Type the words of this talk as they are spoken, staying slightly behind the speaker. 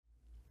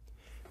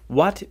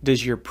What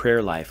does your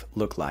prayer life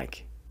look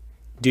like?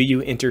 Do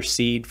you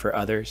intercede for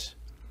others?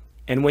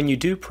 And when you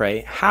do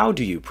pray, how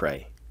do you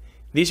pray?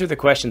 These are the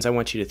questions I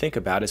want you to think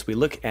about as we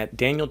look at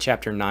Daniel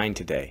chapter 9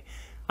 today.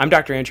 I'm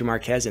Dr. Andrew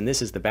Marquez, and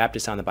this is the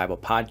Baptist on the Bible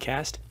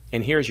podcast,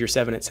 and here's your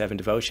 7 at 7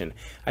 devotion.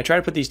 I try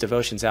to put these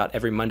devotions out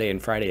every Monday and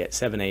Friday at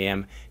 7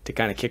 a.m. to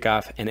kind of kick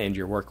off and end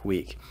your work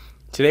week.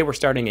 Today we're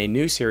starting a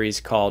new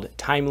series called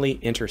Timely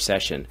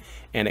Intercession,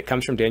 and it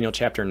comes from Daniel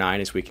chapter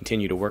 9 as we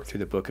continue to work through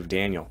the book of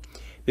Daniel.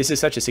 This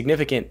is such a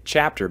significant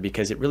chapter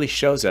because it really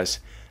shows us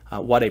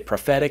what a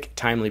prophetic,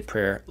 timely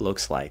prayer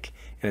looks like,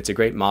 and it's a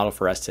great model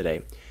for us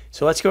today.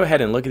 So let's go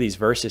ahead and look at these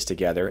verses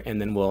together, and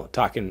then we'll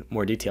talk in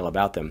more detail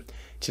about them.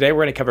 Today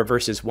we're going to cover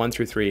verses 1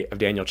 through 3 of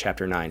Daniel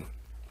chapter 9.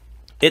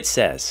 It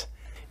says,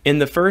 "In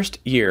the first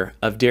year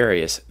of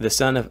Darius, the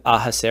son of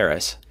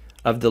Ahasuerus,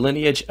 of the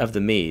lineage of the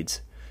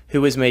Medes,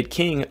 who was made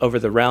king over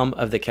the realm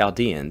of the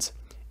Chaldeans,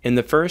 in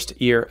the first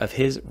year of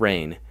his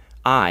reign,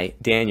 I,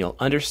 Daniel,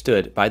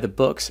 understood by the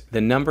books the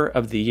number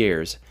of the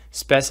years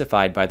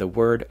specified by the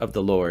word of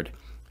the Lord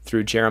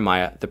through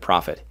Jeremiah the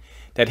prophet,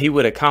 that he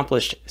would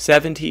accomplish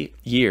 70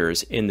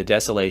 years in the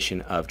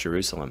desolation of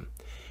Jerusalem.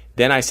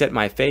 Then I set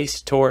my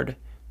face toward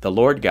the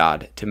Lord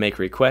God to make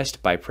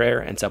request by prayer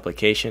and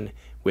supplication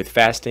with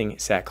fasting,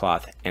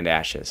 sackcloth, and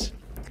ashes."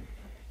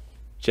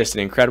 Just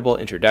an incredible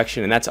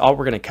introduction, and that's all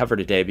we're going to cover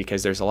today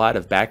because there's a lot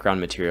of background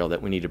material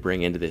that we need to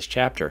bring into this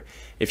chapter.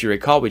 If you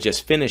recall, we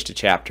just finished a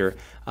chapter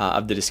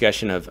of the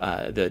discussion of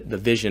the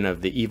vision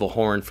of the evil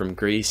horn from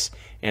Greece,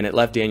 and it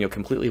left Daniel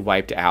completely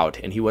wiped out,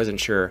 and he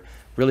wasn't sure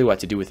really what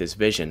to do with his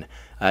vision.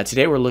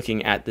 Today we're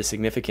looking at the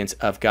significance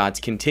of God's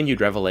continued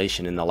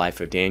revelation in the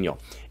life of Daniel,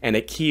 and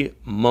at key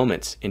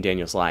moments in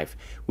Daniel's life.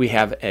 We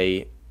have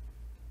a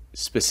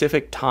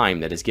specific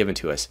time that is given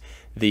to us,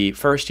 the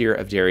first year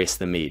of Darius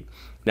the Mede.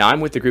 Now,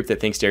 I'm with the group that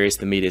thinks Darius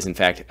the Mede is, in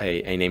fact,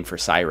 a name for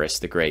Cyrus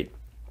the Great,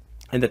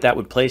 and that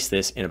would place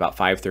this in about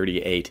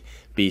 538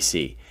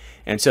 BC.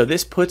 And so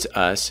this puts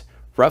us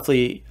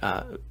roughly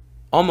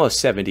almost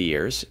 70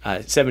 years.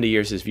 70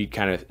 years is viewed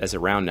kind of as a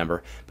round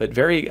number, but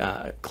very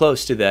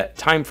close to the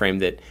time frame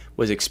that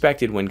was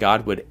expected when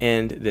God would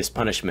end this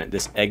punishment,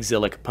 this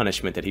exilic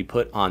punishment that he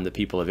put on the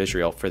people of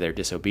Israel for their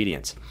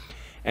disobedience.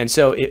 And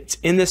so it's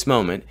in this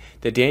moment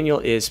that Daniel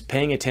is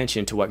paying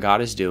attention to what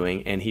God is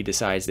doing, and he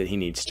decides that he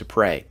needs to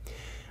pray.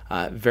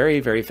 Very,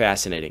 very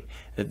fascinating.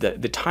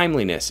 The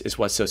timeliness is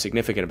what's so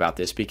significant about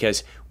this,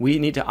 because we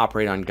need to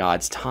operate on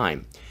God's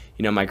time.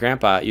 You know, my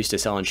grandpa used to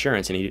sell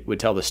insurance, and he would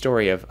tell the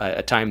story of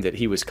a time that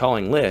he was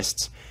calling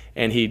lists,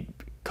 and he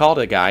called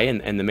a guy,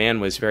 and the man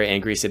was very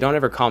angry. He said, "Don't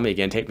ever call me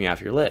again, take me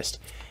off your list."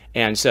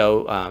 And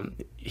so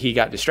he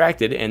got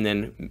distracted and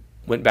then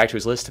went back to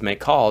his list to make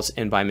calls,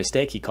 and by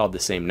mistake he called the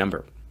same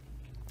number.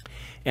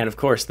 And of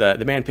course the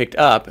man picked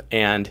up,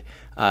 and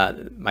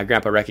my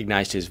grandpa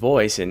recognized his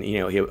voice, and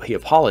he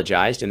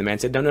apologized, and the man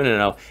said,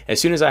 No.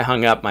 As soon as I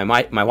hung up, my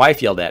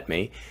wife yelled at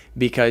me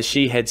because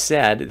she had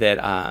said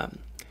that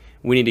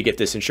we need to get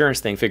this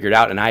insurance thing figured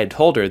out, and I had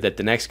told her that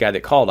the next guy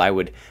that called I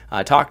would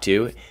talk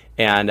to,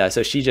 and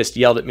so she just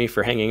yelled at me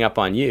for hanging up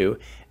on you.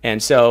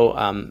 And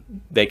so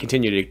they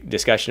continued a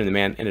discussion, and the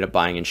man ended up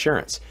buying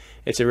insurance.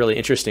 It's a really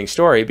interesting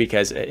story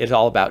because it's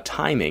all about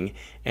timing,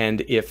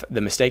 and if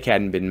the mistake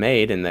hadn't been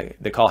made and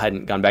the call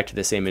hadn't gone back to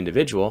the same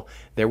individual,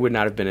 there would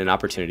not have been an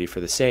opportunity for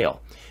the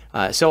sale.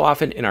 So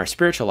often in our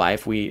spiritual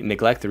life, we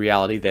neglect the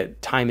reality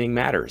that timing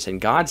matters,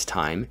 and God's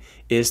time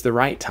is the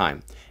right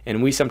time.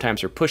 And we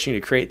sometimes are pushing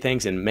to create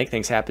things and make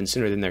things happen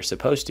sooner than they're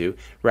supposed to,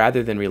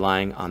 rather than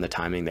relying on the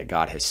timing that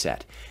God has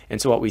set. And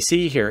so what we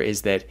see here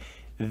is that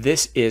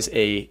this is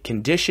a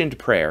conditioned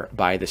prayer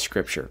by the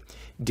Scripture.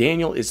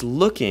 Daniel is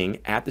looking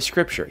at the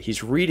Scripture.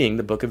 He's reading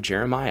the book of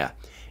Jeremiah,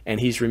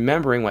 and he's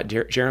remembering what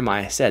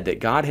Jeremiah said,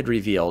 that God had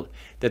revealed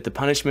that the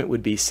punishment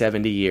would be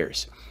 70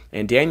 years.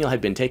 And Daniel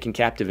had been taken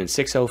captive in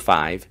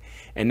 605,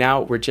 and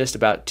now we're just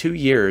about 2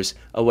 years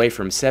away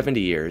from 70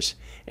 years,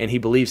 and he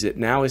believes that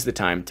now is the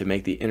time to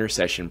make the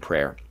intercession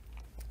prayer.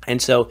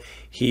 And so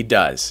he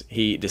does.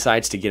 He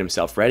decides to get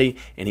himself ready,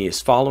 and he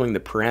is following the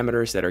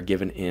parameters that are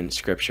given in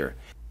Scripture.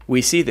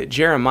 We see that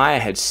Jeremiah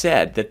had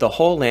said that the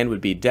whole land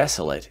would be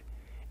desolate,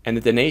 and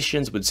that the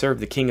nations would serve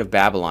the king of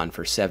Babylon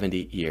for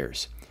 70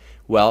 years.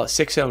 Well,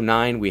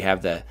 609, we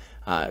have the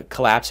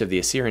collapse of the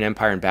Assyrian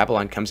Empire, and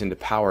Babylon comes into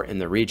power in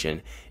the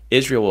region.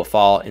 Israel will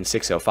fall in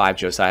 605.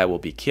 Josiah will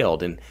be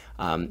killed in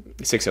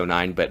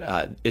 609,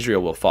 but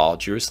Israel will fall.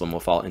 Jerusalem will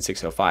fall in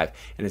 605.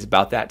 And it's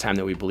about that time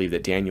that we believe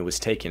that Daniel was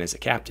taken as a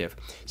captive.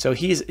 So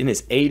he's in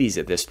his 80s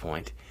at this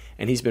point,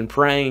 and he's been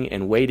praying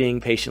and waiting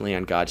patiently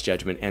on God's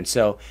judgment. And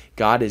so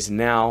God is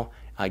now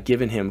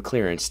given him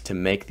clearance to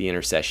make the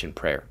intercession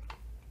prayer.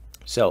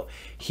 So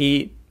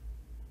he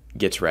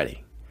gets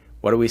ready.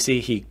 What do we see?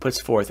 He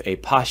puts forth a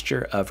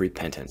posture of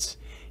repentance.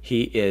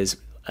 He is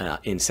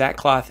in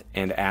sackcloth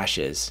and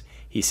ashes.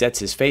 He sets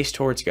his face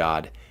towards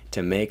God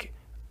to make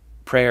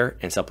prayer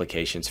and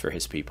supplications for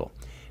his people.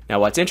 Now,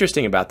 what's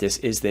interesting about this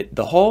is that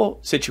the whole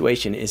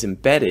situation is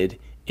embedded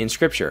in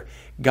Scripture.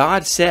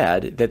 God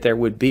said that there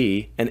would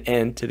be an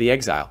end to the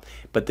exile,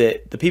 but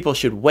that the people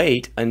should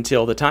wait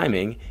until the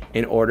timing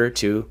in order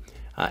to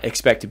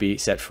expect to be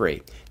set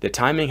free. The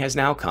timing has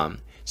now come.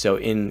 So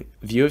in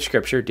view of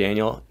Scripture,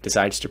 Daniel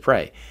decides to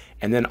pray.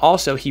 And then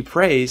also he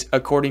prays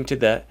according to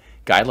the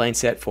guidelines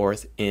set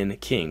forth in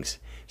Kings.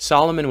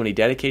 Solomon, when he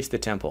dedicates the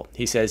temple,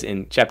 he says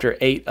in chapter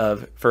 8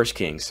 of 1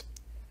 Kings,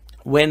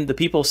 "When the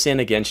people sin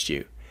against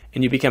you,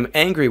 and you become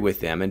angry with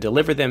them and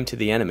deliver them to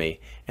the enemy,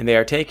 and they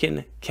are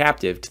taken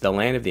captive to the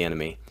land of the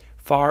enemy,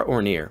 far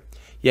or near,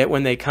 yet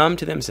when they come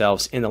to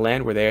themselves in the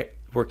land where they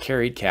were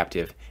carried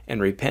captive, and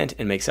repent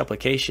and make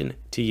supplication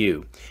to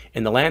you,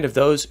 in the land of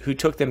those who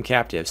took them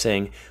captive,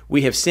 saying,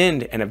 We have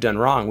sinned and have done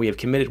wrong, we have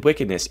committed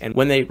wickedness, and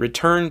when they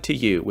return to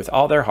you with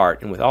all their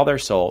heart and with all their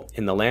soul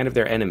in the land of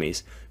their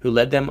enemies, who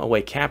led them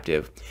away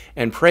captive,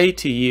 and pray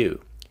to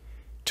you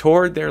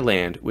toward their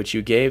land which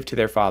you gave to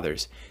their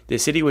fathers, the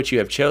city which you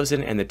have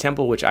chosen, and the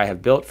temple which I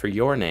have built for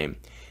your name,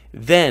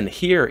 then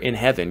hear in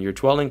heaven, your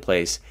dwelling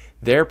place,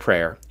 their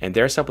prayer and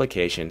their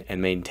supplication,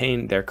 and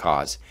maintain their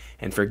cause,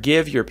 and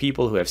forgive your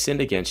people who have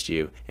sinned against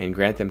you, and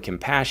grant them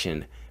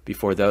compassion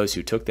before those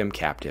who took them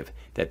captive,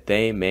 that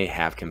they may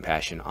have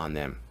compassion on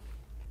them."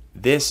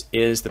 This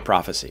is the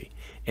prophecy.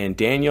 And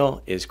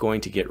Daniel is going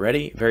to get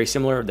ready, very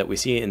similar that we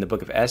see in the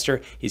book of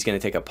Esther. He's going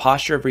to take a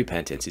posture of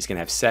repentance. He's going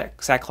to have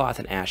sackcloth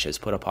and ashes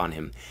put upon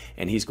him,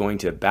 and he's going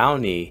to bow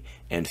knee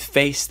and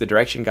face the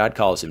direction God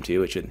calls him to,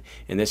 which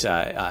in this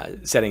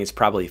setting is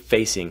probably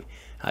facing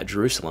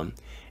Jerusalem.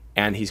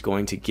 And he's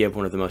going to give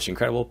one of the most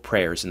incredible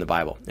prayers in the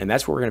Bible. And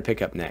that's what we're going to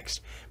pick up next.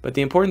 But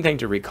the important thing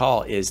to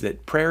recall is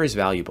that prayer is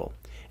valuable,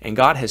 and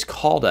God has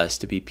called us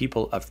to be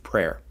people of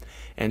prayer.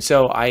 And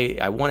so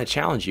I want to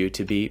challenge you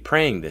to be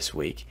praying this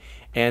week,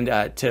 and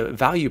to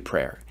value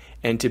prayer,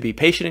 and to be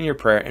patient in your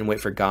prayer and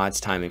wait for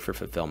God's timing for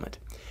fulfillment.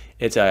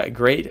 It's a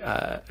great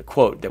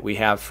quote that we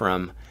have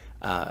from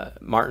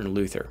Martin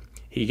Luther.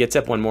 He gets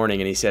up one morning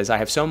and he says, "I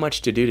have so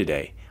much to do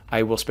today,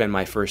 I will spend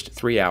my first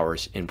 3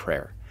 hours in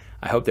prayer."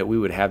 I hope that we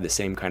would have the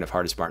same kind of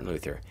heart as Martin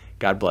Luther.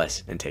 God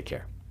bless and take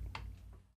care.